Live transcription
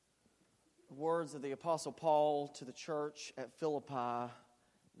words of the Apostle Paul to the church at Philippi,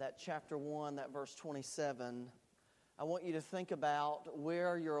 that chapter 1, that verse 27, I want you to think about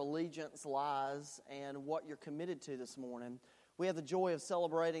where your allegiance lies and what you're committed to this morning. We have the joy of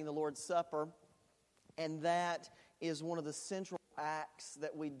celebrating the Lord's Supper, and that is one of the central acts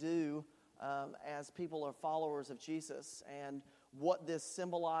that we do as people are followers of Jesus. And what this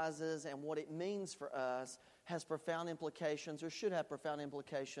symbolizes and what it means for us has profound implications, or should have profound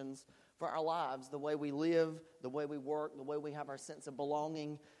implications, for our lives, the way we live, the way we work, the way we have our sense of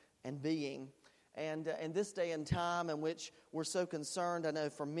belonging and being. And in this day and time in which we're so concerned, I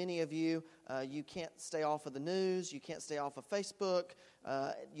know for many of you, you can't stay off of the news, you can't stay off of Facebook,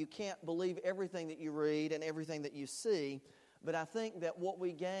 you can't believe everything that you read and everything that you see. But I think that what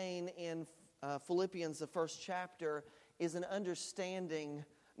we gain in Philippians, the first chapter, is an understanding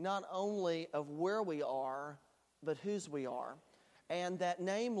not only of where we are, but whose we are. And that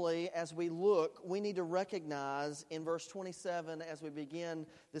namely, as we look, we need to recognize in verse 27, as we begin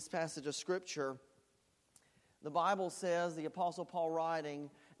this passage of Scripture, the Bible says, the Apostle Paul writing,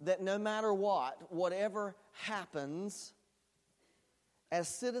 that no matter what, whatever happens, as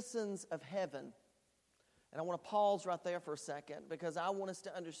citizens of heaven, and I want to pause right there for a second, because I want us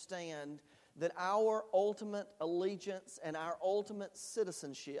to understand that our ultimate allegiance and our ultimate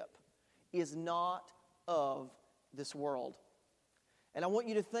citizenship is not of this world. And I want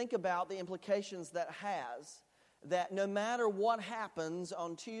you to think about the implications that has, that no matter what happens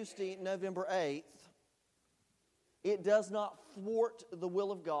on Tuesday, November 8th, it does not thwart the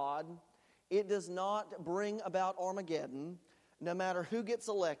will of God. It does not bring about Armageddon, no matter who gets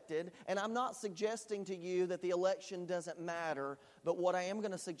elected. And I'm not suggesting to you that the election doesn't matter, but what I am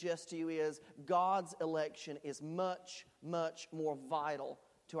going to suggest to you is God's election is much, much more vital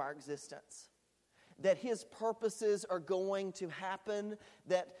to our existence. That His purposes are going to happen,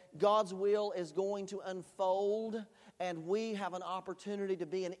 that God's will is going to unfold, and we have an opportunity to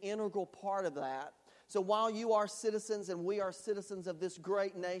be an integral part of that. So while you are citizens and we are citizens of this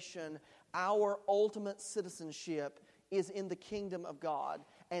great nation, our ultimate citizenship is in the kingdom of God.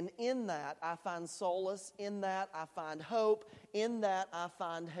 And in that I find solace, in that I find hope, in that I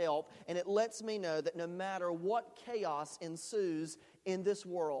find help. And it lets me know that no matter what chaos ensues in this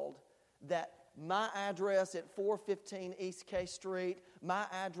world, that my address at 415 East K Street, my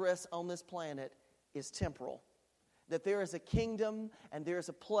address on this planet is temporal. That there is a kingdom and there is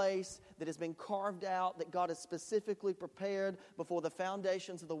a place that has been carved out, that God has specifically prepared before the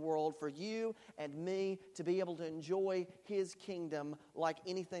foundations of the world for you and me to be able to enjoy His kingdom like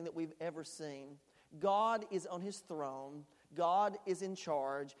anything that we've ever seen. God is on His throne. God is in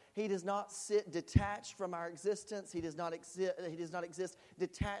charge. He does not sit detached from our existence. He does not exist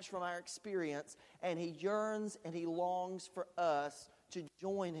detached from our experience. And He yearns and He longs for us to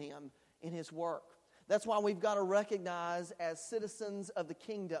join Him in His work. That's why we've got to recognize as citizens of the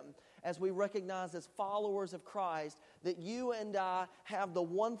kingdom, as we recognize as followers of Christ, that you and I have the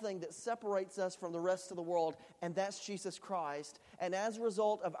one thing that separates us from the rest of the world, and that's Jesus Christ. And as a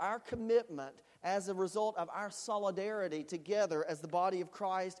result of our commitment, as a result of our solidarity together as the body of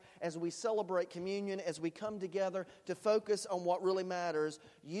Christ, as we celebrate communion, as we come together to focus on what really matters,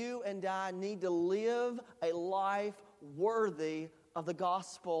 you and I need to live a life worthy of the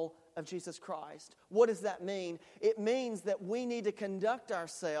gospel of Jesus Christ. What does that mean? It means that we need to conduct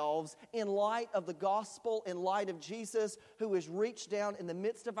ourselves in light of the gospel, in light of Jesus, who has reached down in the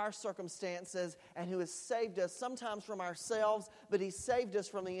midst of our circumstances and who has saved us sometimes from ourselves, but He saved us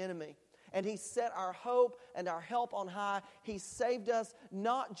from the enemy. And He set our hope and our help on high. He saved us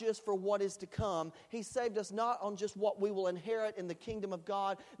not just for what is to come. He saved us not on just what we will inherit in the kingdom of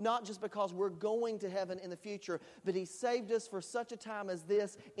God, not just because we're going to heaven in the future, but He saved us for such a time as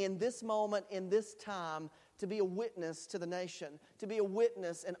this, in this moment, in this time, to be a witness to the nation, to be a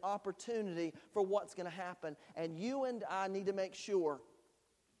witness, an opportunity for what's going to happen. And you and I need to make sure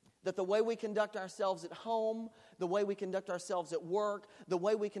that the way we conduct ourselves at home, the way we conduct ourselves at work, the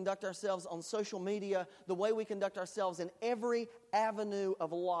way we conduct ourselves on social media, the way we conduct ourselves in every avenue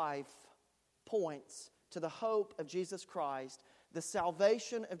of life points to the hope of Jesus Christ, the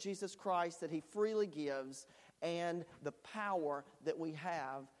salvation of Jesus Christ that He freely gives, and the power that we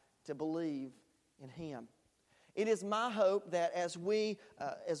have to believe in Him. It is my hope that as we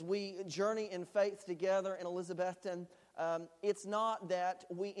journey in faith together in Elizabethton, it's not that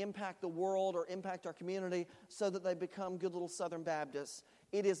we impact the world or impact our community so that they become good little Southern Baptists.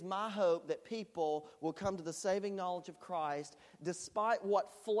 It is my hope that people will come to the saving knowledge of Christ despite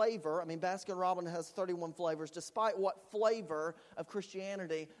what flavor, Baskin-Robbins has 31 flavors, despite what flavor of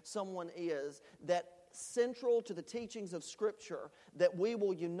Christianity someone is, that central to the teachings of Scripture, that we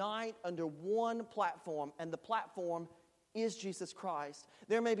will unite under one platform, and the platform is Jesus Christ.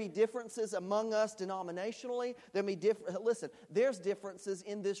 There may be differences among us denominationally. There's differences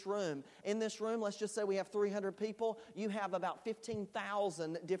in this room. In this room, let's just say we have 300 people. You have about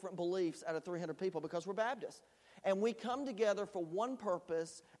 15,000 different beliefs out of 300 people because we're Baptists. And we come together for one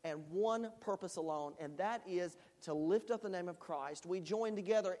purpose and one purpose alone, and that is to lift up the name of Christ. We join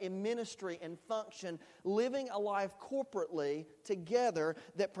together in ministry and function, living a life corporately together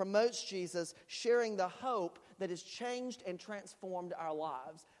that promotes Jesus, sharing the hope that has changed and transformed our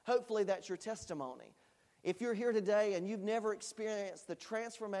lives. Hopefully that's your testimony. If you're here today and you've never experienced the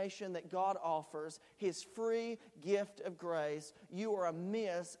transformation that God offers, His free gift of grace, you are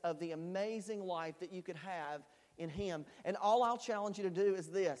amiss of the amazing life that you could have in Him. And all I'll challenge you to do is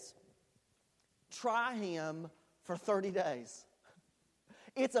this: try Him for 30 days.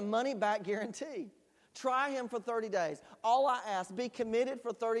 It's a money-back guarantee. Try Him for 30 days. All I ask, be committed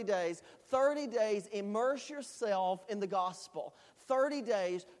for 30 days. 30 days, immerse yourself in the gospel. 30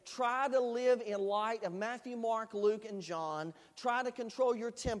 days, try to live in light of Matthew, Mark, Luke, and John. Try to control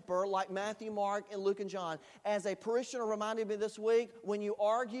your temper like Matthew, Mark, and Luke, and John. As a parishioner reminded me this week, when you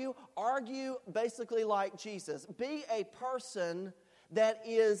argue basically like Jesus. Be a person that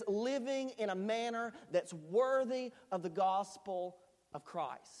is living in a manner that's worthy of the gospel of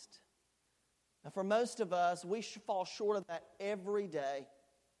Christ. Now, for most of us, we fall short of that every day.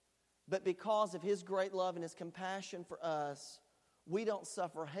 But because of His great love and His compassion for us, we don't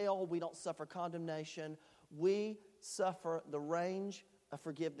suffer hell, we don't suffer condemnation. We suffer the range of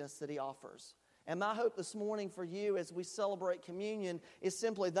forgiveness that He offers. And my hope this morning for you as we celebrate communion is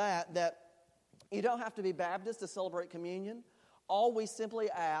simply that you don't have to be Baptist to celebrate communion. All we simply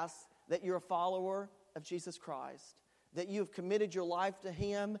ask that you're a follower of Jesus Christ, that you have committed your life to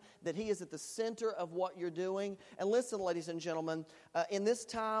Him, that He is at the center of what you're doing. And listen, ladies and gentlemen, in this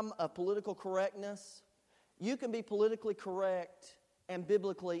time of political correctness, you can be politically correct and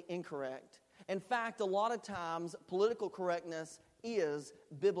biblically incorrect. In fact, a lot of times, political correctness is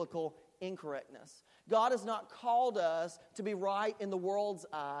biblical incorrectness. God has not called us to be right in the world's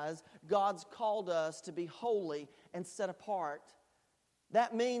eyes. God's called us to be holy and set apart.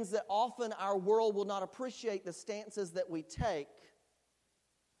 That means that often our world will not appreciate the stances that we take,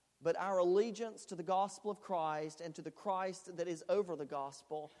 but our allegiance to the gospel of Christ and to the Christ that is over the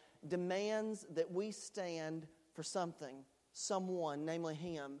gospel demands that we stand for something, someone, namely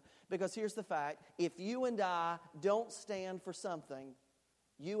Him. Because here's the fact: if you and I don't stand for something,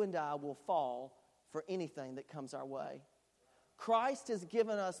 you and I will fall for anything that comes our way. Christ has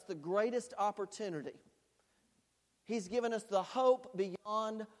given us the greatest opportunity. He's given us the hope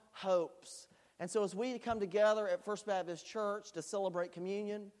beyond hopes. And so as we come together at First Baptist Church to celebrate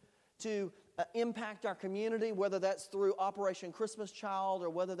communion, to impact our community, whether that's through Operation Christmas Child or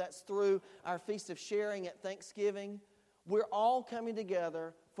whether that's through our Feast of Sharing at Thanksgiving, we're all coming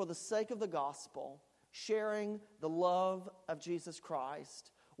together for the sake of the gospel, sharing the love of Jesus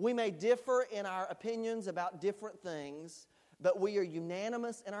Christ. We may differ in our opinions about different things, but we are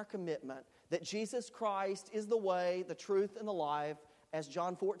unanimous in our commitment that Jesus Christ is the way, the truth, and the life, as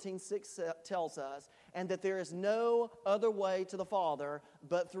John 14:6 tells us, and that there is no other way to the Father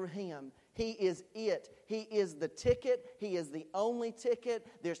but through Him. He is it. He is the ticket. He is the only ticket.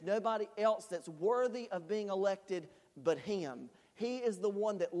 There's nobody else that's worthy of being elected but Him. He is the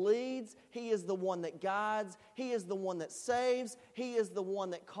one that leads. He is the one that guides. He is the one that saves. He is the one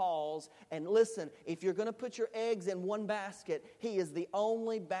that calls. And listen, if you're going to put your eggs in one basket, He is the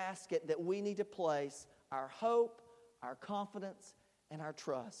only basket that we need to place our hope, our confidence, and our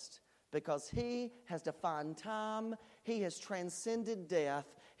trust. Because He has defined time. He has transcended death.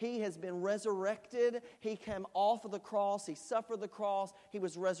 He has been resurrected. He came off of the cross. He suffered the cross. He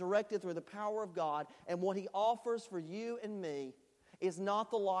was resurrected through the power of God. And what He offers for you and me is not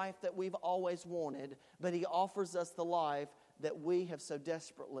the life that we've always wanted, but He offers us the life that we have so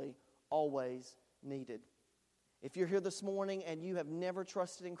desperately always needed. If you're here this morning and you have never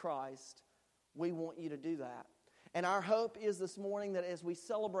trusted in Christ, we want you to do that. And our hope is this morning that as we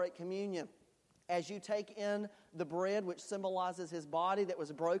celebrate communion, as you take in the bread, which symbolizes His body that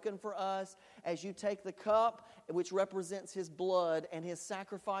was broken for us, as you take the cup, which represents His blood and His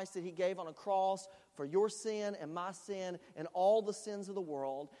sacrifice that He gave on a cross for your sin and my sin and all the sins of the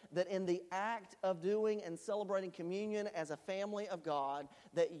world, that in the act of doing and celebrating communion as a family of God,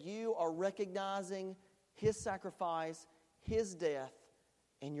 that you are recognizing His sacrifice, His death,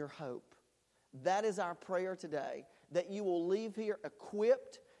 and your hope. That is our prayer today, that you will leave here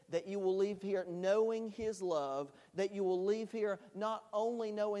equipped, that you will leave here knowing His love, that you will leave here not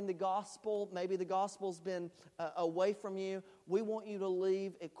only knowing the gospel, maybe the gospel's been away from you. We want you to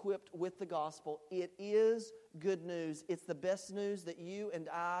leave equipped with the gospel. It is good news. It's the best news that you and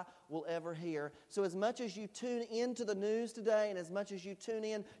I will ever hear. So as much as you tune into the news today and as much as you tune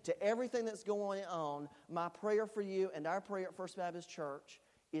in to everything that's going on, my prayer for you and our prayer at First Baptist Church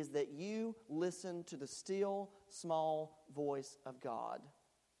is that you listen to the still, small voice of God.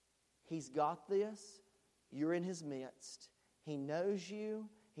 He's got this. You're in His midst. He knows you.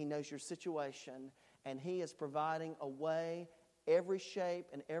 He knows your situation. And He is providing a way, every shape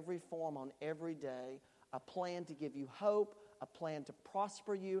and every form on every day, a plan to give you hope, a plan to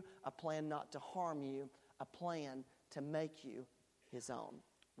prosper you, a plan not to harm you, a plan to make you His own.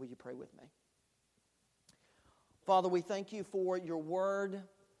 Will you pray with me? Father, we thank You for Your word,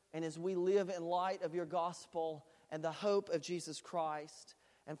 and as we live in light of Your gospel and the hope of Jesus Christ.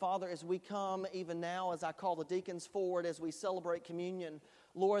 And Father, as we come even now, as I call the deacons forward, as we celebrate communion,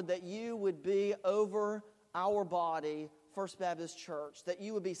 Lord, that You would be over our body, First Baptist Church, that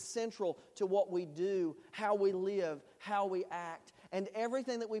You would be central to what we do, how we live, how we act, and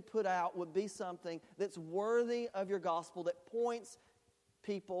everything that we put out would be something that's worthy of Your gospel, that points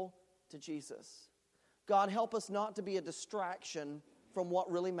people to Jesus. God, help us not to be a distraction from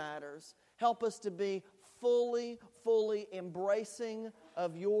what really matters. Help us to be fully embracing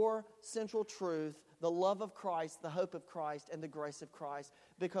of Your central truth, the love of Christ, the hope of Christ, and the grace of Christ,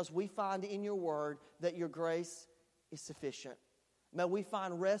 because we find in Your word that Your grace is sufficient. May we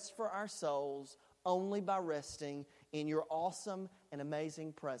find rest for our souls only by resting in Your awesome and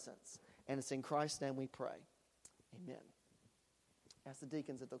amazing presence. And it's in Christ's name we pray. Amen. Ask the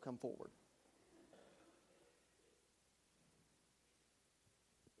deacons if they'll come forward.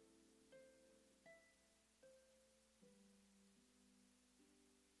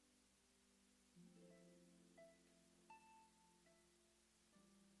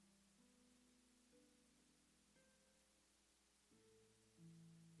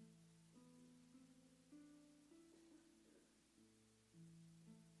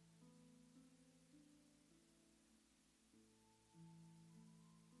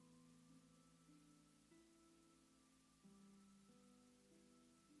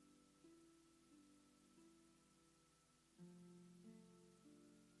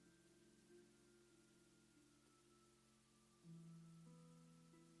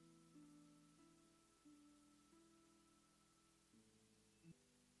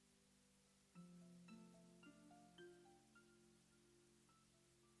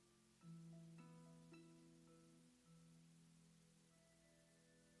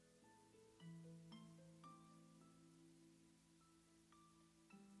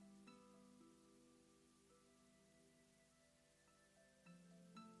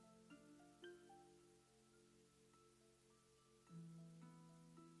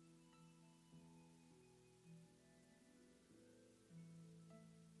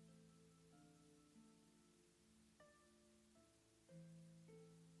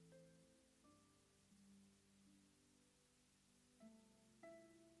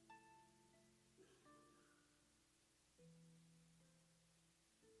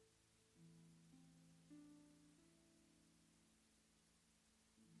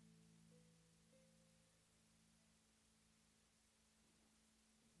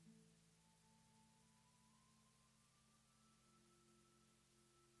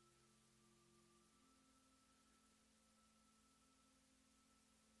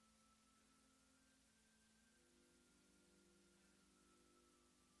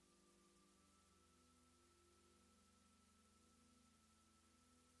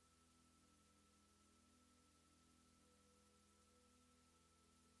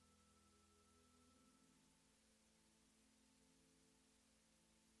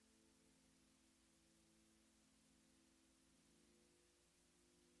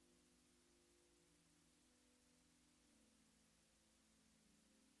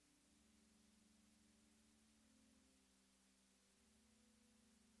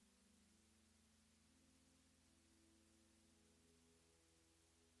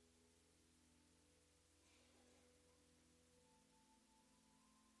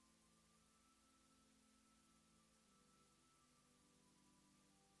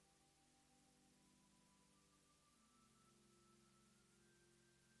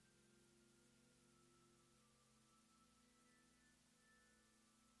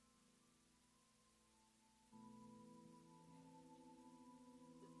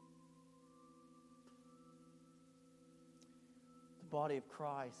 Body of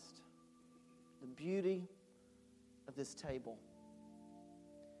Christ, the beauty of this table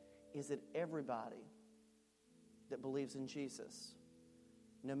is that everybody that believes in Jesus,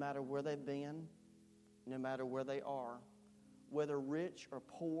 no matter where they've been, no matter where they are, whether rich or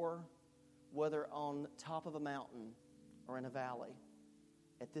poor, whether on top of a mountain or in a valley,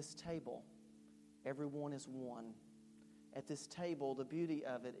 at this table, everyone is one. At this table, the beauty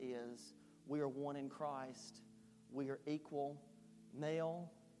of it is we are one in Christ. We are equal,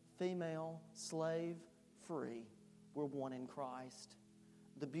 male, female, slave, free. We're one in Christ.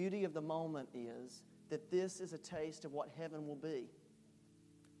 The beauty of the moment is that this is a taste of what heaven will be,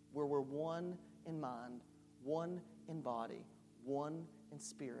 where we're one in mind, one in body, one in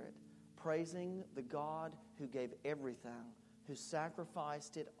spirit, praising the God who gave everything, who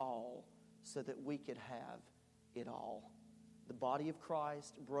sacrificed it all so that we could have it all. The body of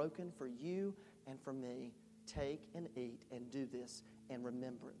Christ broken for you and for me. Take and eat and do this in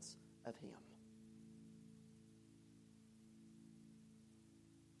remembrance of Him.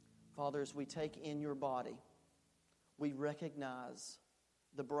 Father, as we take in your body, we recognize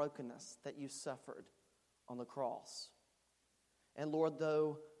the brokenness that you suffered on the cross. And Lord,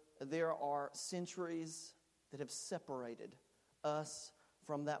 though there are centuries that have separated us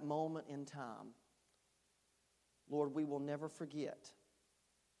from that moment in time, Lord, we will never forget.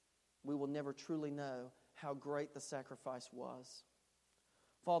 We will never truly know how great the sacrifice was.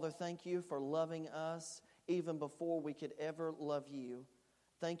 Father, thank you for loving us even before we could ever love you.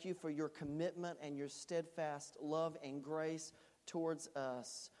 Thank you for your commitment and your steadfast love and grace towards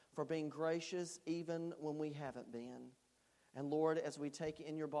us, for being gracious even when we haven't been. And Lord, as we take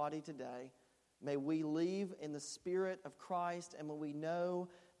in your body today, may we leave in the Spirit of Christ, and may we know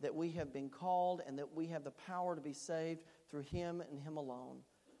that we have been called and that we have the power to be saved through Him and Him alone.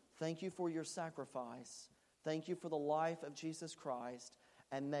 Thank you for your sacrifice. Thank you for the life of Jesus Christ.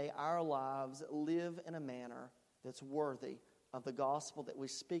 And may our lives live in a manner that's worthy of the gospel that we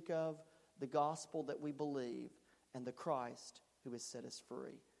speak of, the gospel that we believe, and the Christ who has set us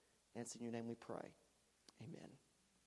free. And it's in your name we pray. Amen.